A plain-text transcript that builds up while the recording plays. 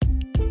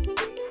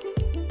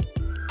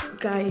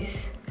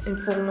Guys, in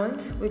 4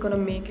 months, we're gonna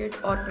make it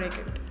or break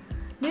it.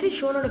 Need is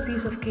shown on a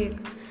piece of cake,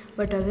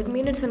 but does it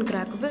mean it's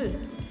uncrackable?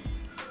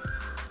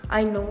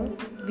 I know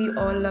we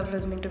all love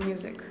listening to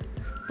music,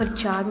 पर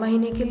 4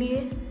 महीने के लिए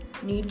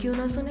need क्यों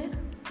ना सुने?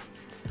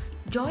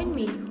 Join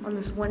me on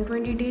this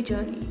 120-day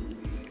journey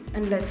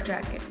and let's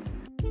crack it.